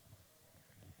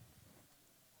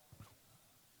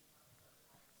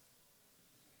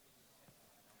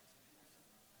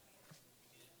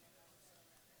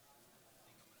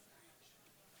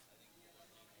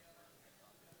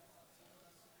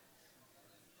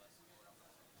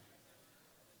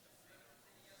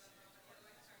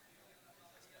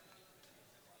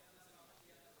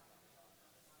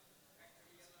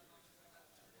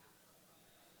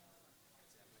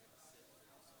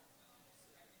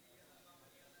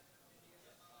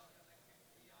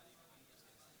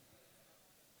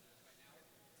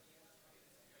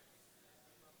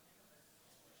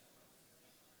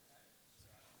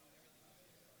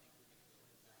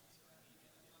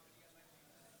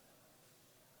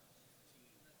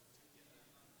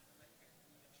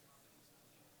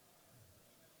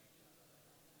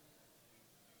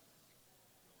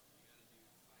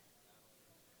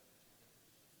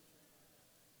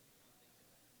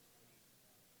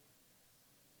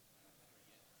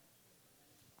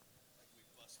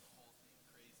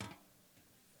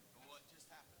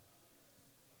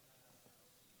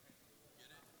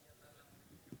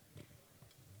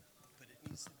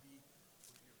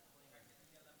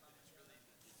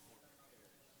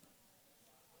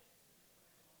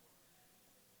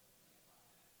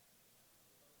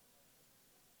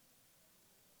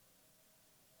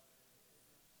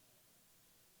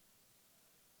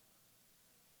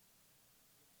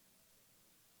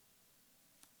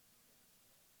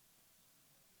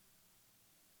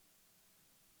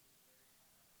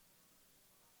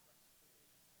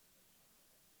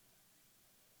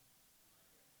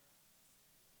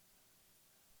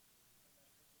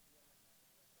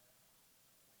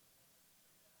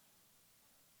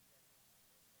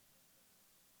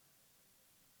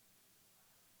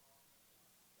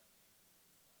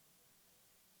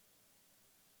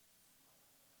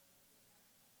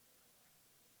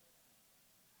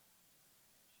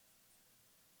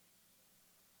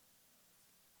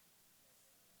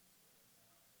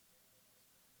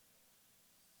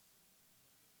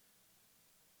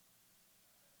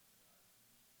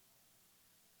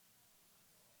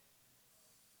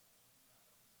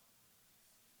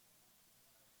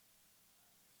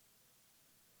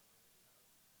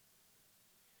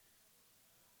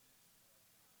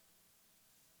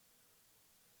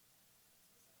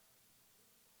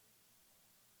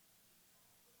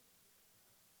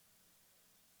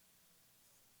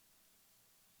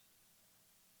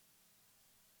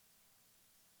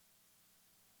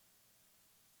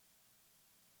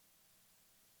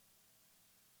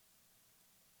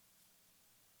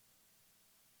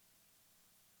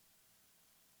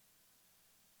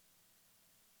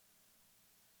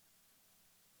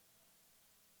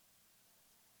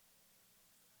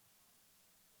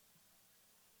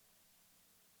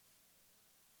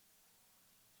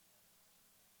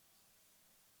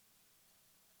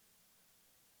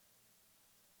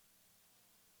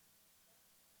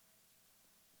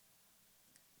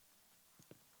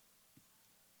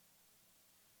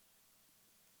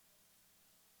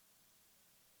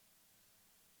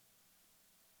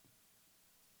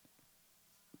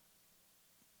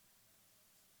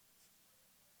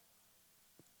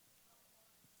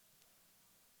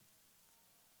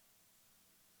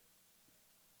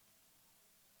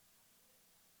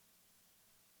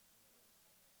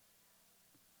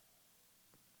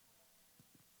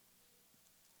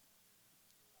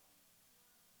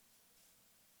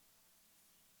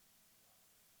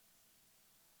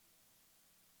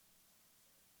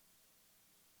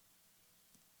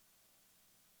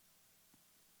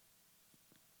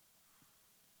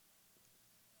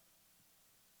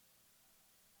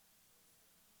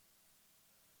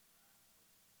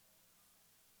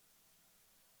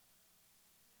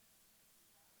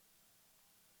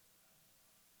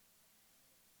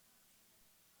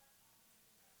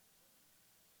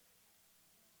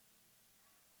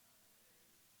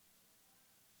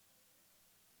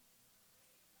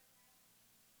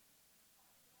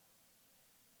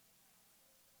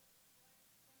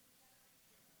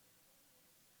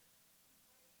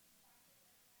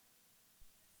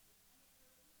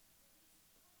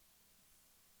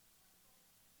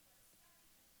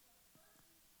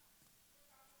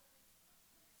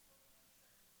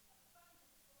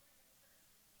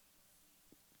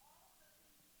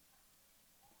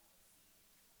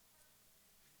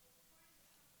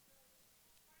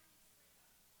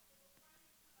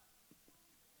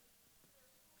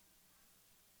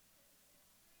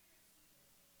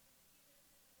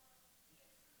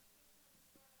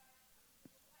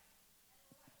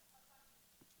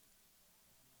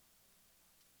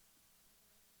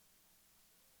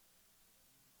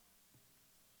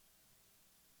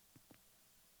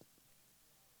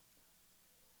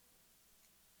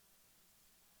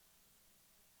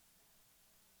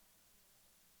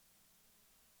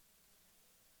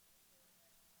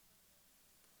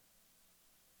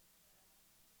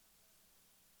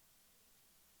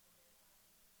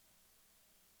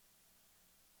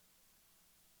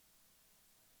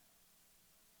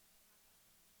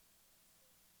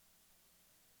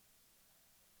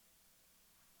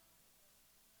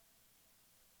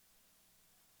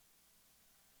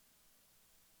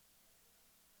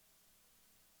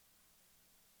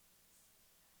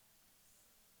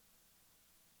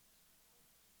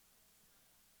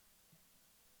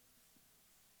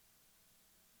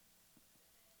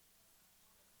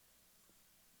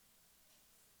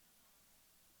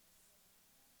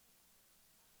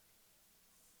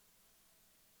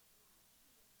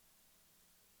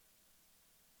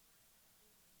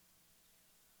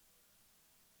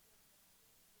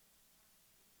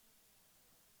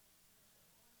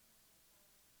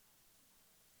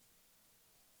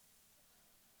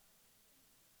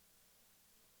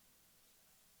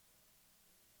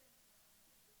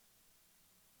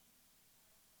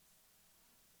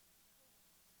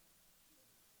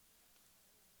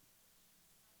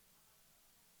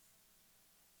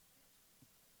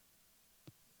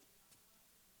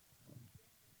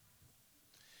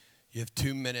 You have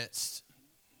 2 minutes.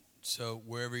 So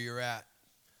wherever you're at,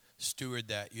 steward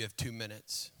that. You have 2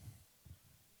 minutes.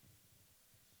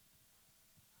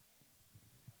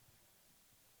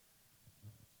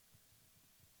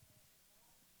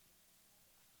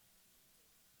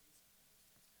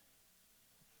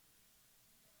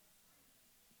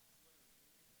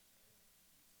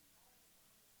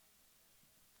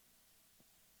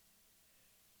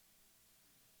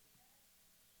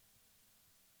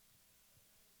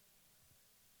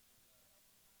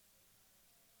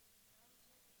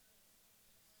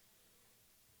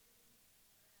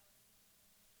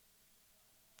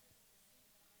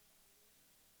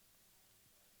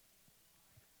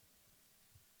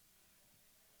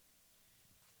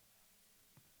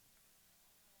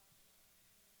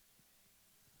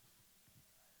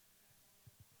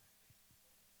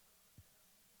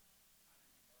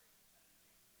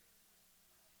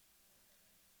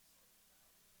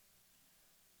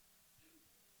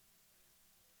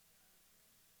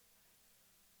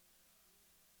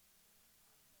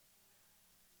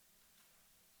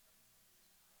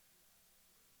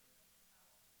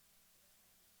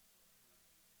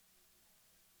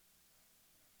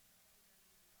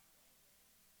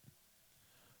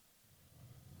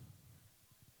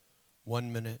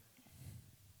 One minute.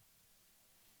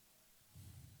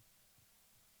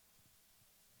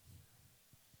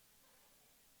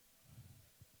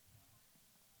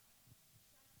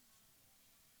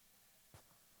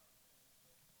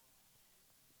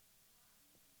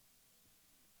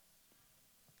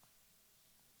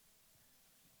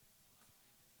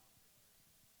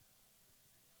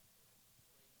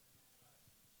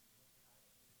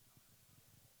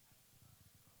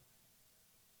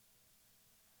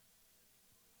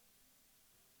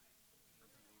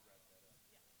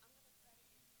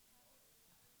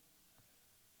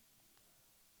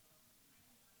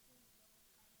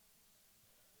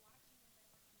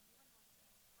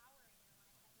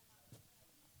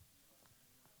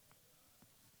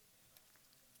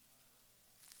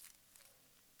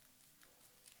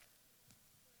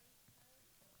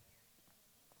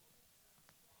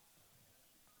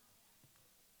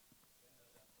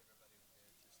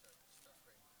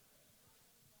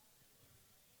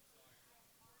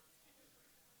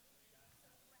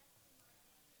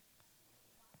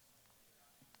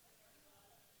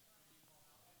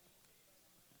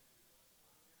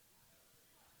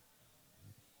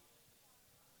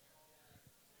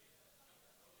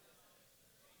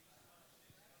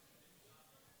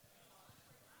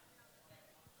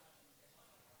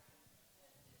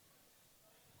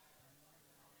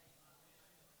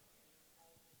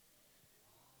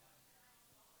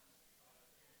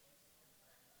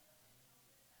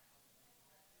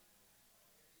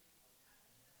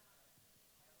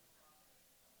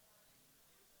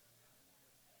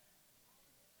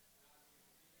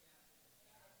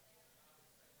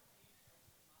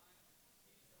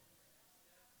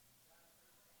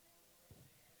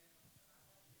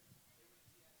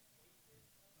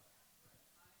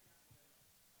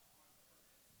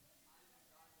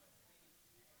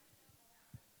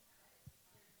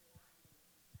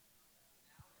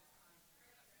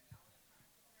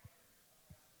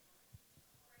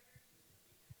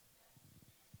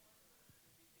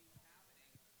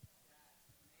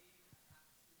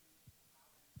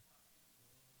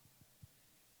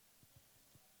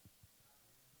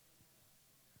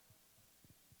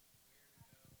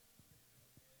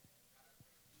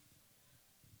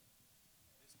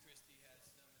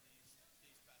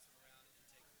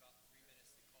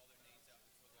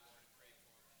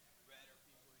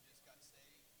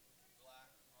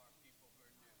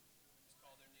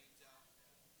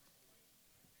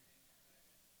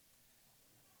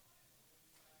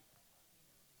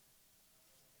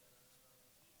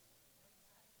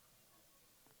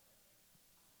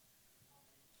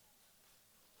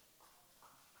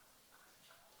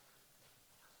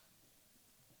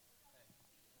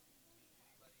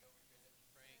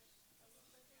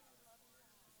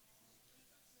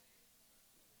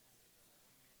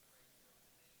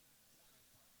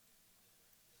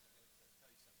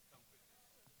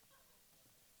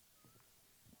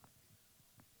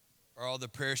 Are all the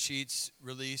prayer sheets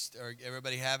released? Or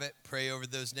everybody have it? Pray over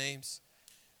those names.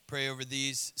 Pray over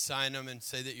these. Sign them and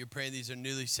say that you're praying these are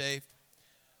newly saved.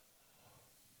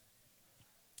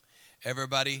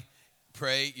 Everybody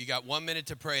pray. You got 1 minute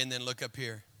to pray and then look up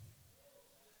here.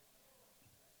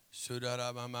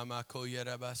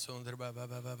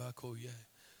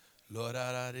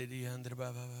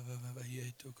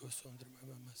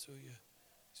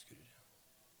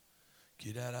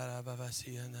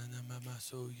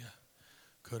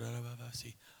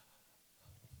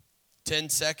 10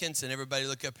 seconds, and everybody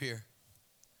look up here.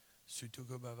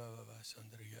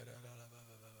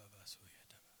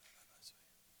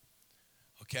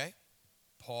 Okay,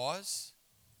 pause,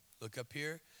 look up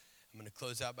here. I'm going to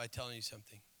close out by telling you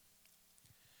something.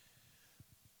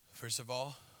 First of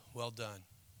all, well done.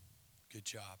 Good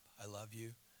job. I love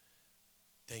you.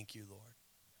 Thank you, Lord.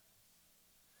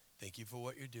 Thank you for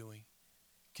what you're doing.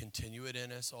 Continue it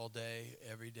in us all day,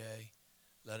 every day.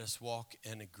 Let us walk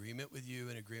in agreement with you,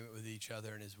 in agreement with each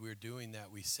other. And as we're doing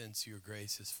that, we sense your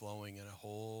grace is flowing in a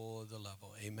whole other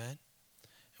level. Amen?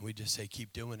 And we just say,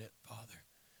 keep doing it, Father.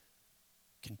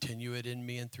 Continue it in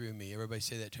me and through me. Everybody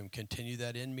say that to him. Continue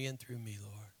that in me and through me,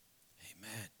 Lord.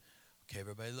 Amen. Okay,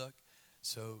 everybody look.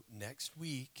 So next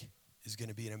week is going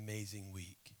to be an amazing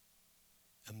week.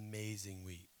 Amazing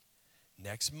week.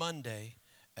 Next Monday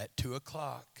at 2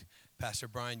 o'clock, Pastor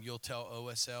Brian, you'll tell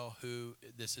OSL who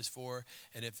this is for.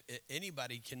 And if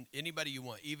anybody you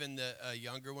want, even the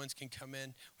younger ones can come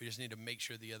in. We just need to make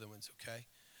sure the other ones, okay?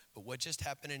 But what just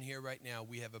happened in here right now,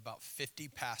 we have about 50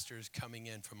 pastors coming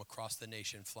in from across the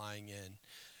nation, flying in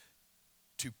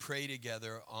to pray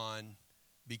together on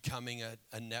becoming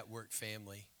a network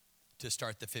family to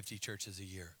start the 50 churches a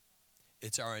year.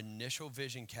 It's our initial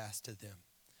vision cast to them.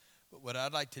 But what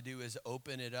I'd like to do is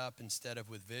open it up instead of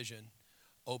with vision,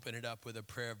 open it up with a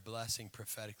prayer of blessing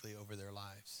prophetically over their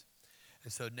lives.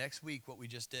 And so next week, what we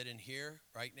just did in here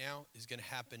right now is going to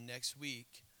happen next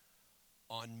week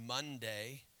on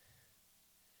Monday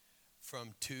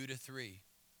from 2 to 3.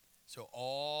 So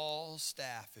all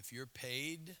staff, if you're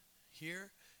paid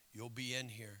here, you'll be in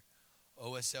here.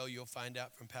 OSL, you'll find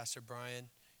out from Pastor Brian,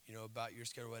 about your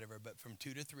schedule or whatever. But from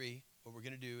 2 to 3, what we're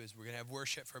going to do is we're going to have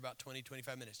worship for about 20,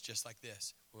 25 minutes, just like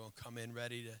this. We're going to come in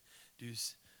ready to do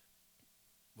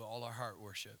all our heart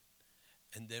worship.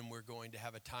 And then we're going to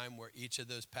have a time where each of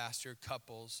those pastor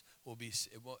couples will be,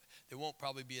 there won't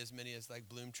probably be as many as like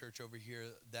Bloom Church over here,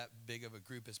 that big of a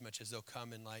group as much as they'll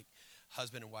come in like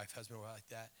husband and wife like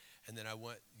that. And then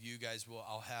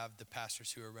I'll have the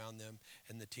pastors who are around them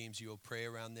and the teams, you will pray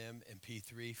around them and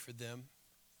P3 for them.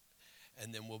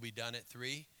 And then we'll be done at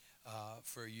 3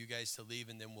 for you guys to leave,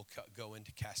 and then we'll go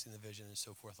into casting the vision and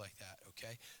so forth like that,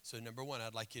 okay? So number 1,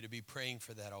 I'd like you to be praying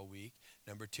for that all week.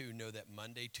 Number 2, know that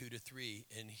Monday 2 to 3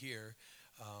 in here,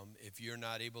 if you're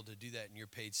not able to do that in your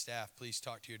paid staff, please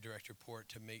talk to your direct report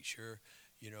to make sure,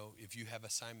 if you have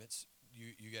assignments,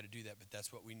 you got to do that. But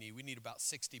that's what we need. We need about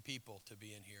 60 people to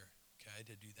be in here, okay,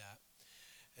 to do that.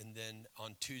 And then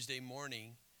on Tuesday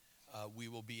morning, we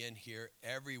will be in here,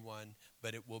 everyone,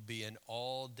 but it will be an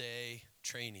all-day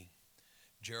training.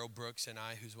 Gerald Brooks and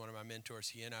I, who's one of my mentors,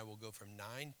 he and I will go from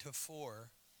 9 to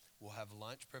 4. We'll have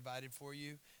lunch provided for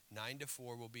you. 9 to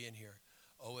 4, we'll be in here.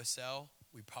 OSL,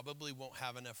 we probably won't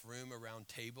have enough room around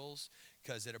tables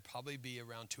because it'll probably be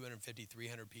around 250,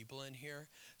 300 people in here.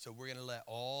 So we're going to let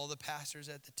all the pastors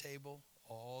at the table,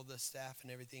 all the staff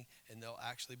and everything, and they'll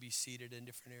actually be seated in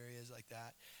different areas like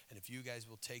that. And if you guys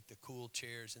will take the cool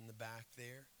chairs in the back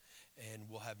there, and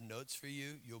we'll have notes for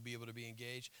you, you'll be able to be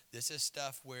engaged. This is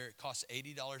stuff where it costs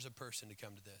 $80 a person to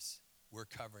come to this. We're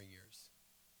covering yours,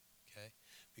 okay?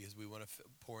 Because we want to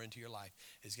pour into your life.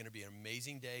 It's going to be an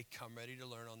amazing day. Come ready to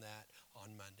learn on that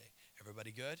on Monday.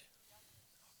 Everybody good?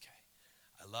 Okay.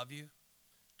 I love you.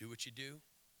 Do what you do.